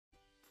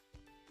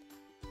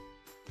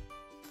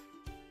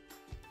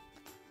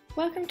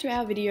Welcome to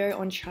our video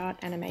on chart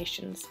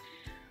animations.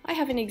 I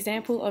have an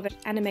example of an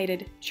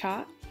animated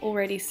chart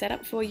already set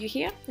up for you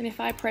here, and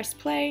if I press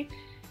play,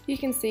 you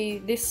can see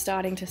this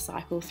starting to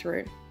cycle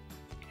through.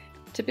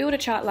 To build a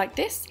chart like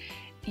this,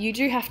 you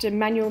do have to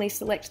manually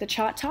select the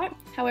chart type,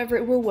 however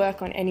it will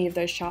work on any of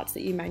those charts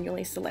that you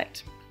manually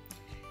select.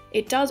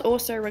 It does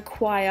also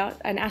require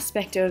an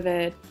aspect of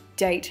a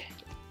date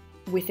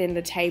within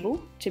the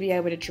table to be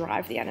able to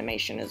drive the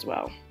animation as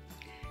well.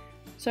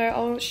 So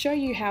I'll show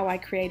you how I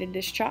created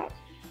this chart.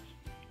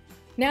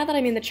 Now that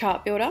I'm in the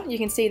chart builder, you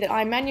can see that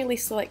I manually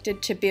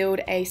selected to build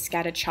a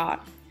scatter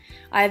chart.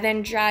 I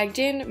then dragged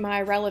in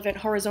my relevant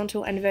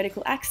horizontal and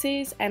vertical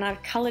axes, and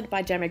I've colored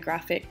by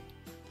demographic.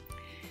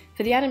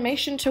 For the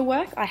animation to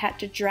work, I had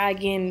to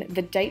drag in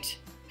the date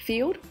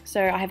field,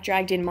 so I have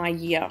dragged in my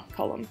year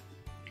column.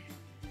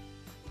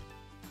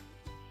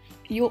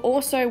 You'll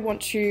also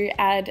want to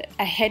add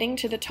a heading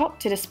to the top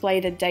to display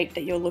the date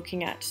that you're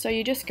looking at. So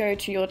you just go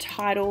to your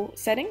title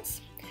settings,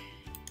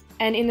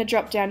 and in the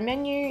drop-down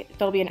menu,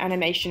 there'll be an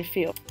animation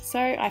field. So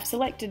I've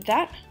selected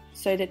that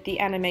so that the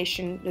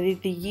animation,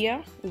 the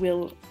year,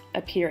 will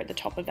appear at the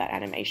top of that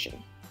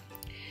animation.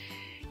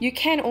 You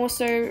can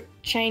also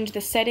change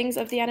the settings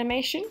of the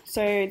animation.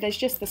 So there's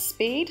just the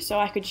speed, so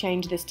I could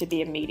change this to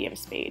be a medium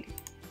speed.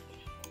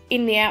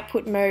 In the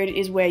output mode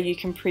is where you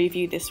can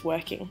preview this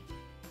working.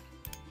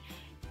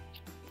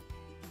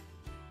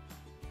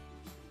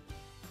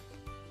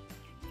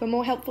 For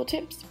more helpful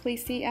tips,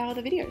 please see our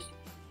other videos.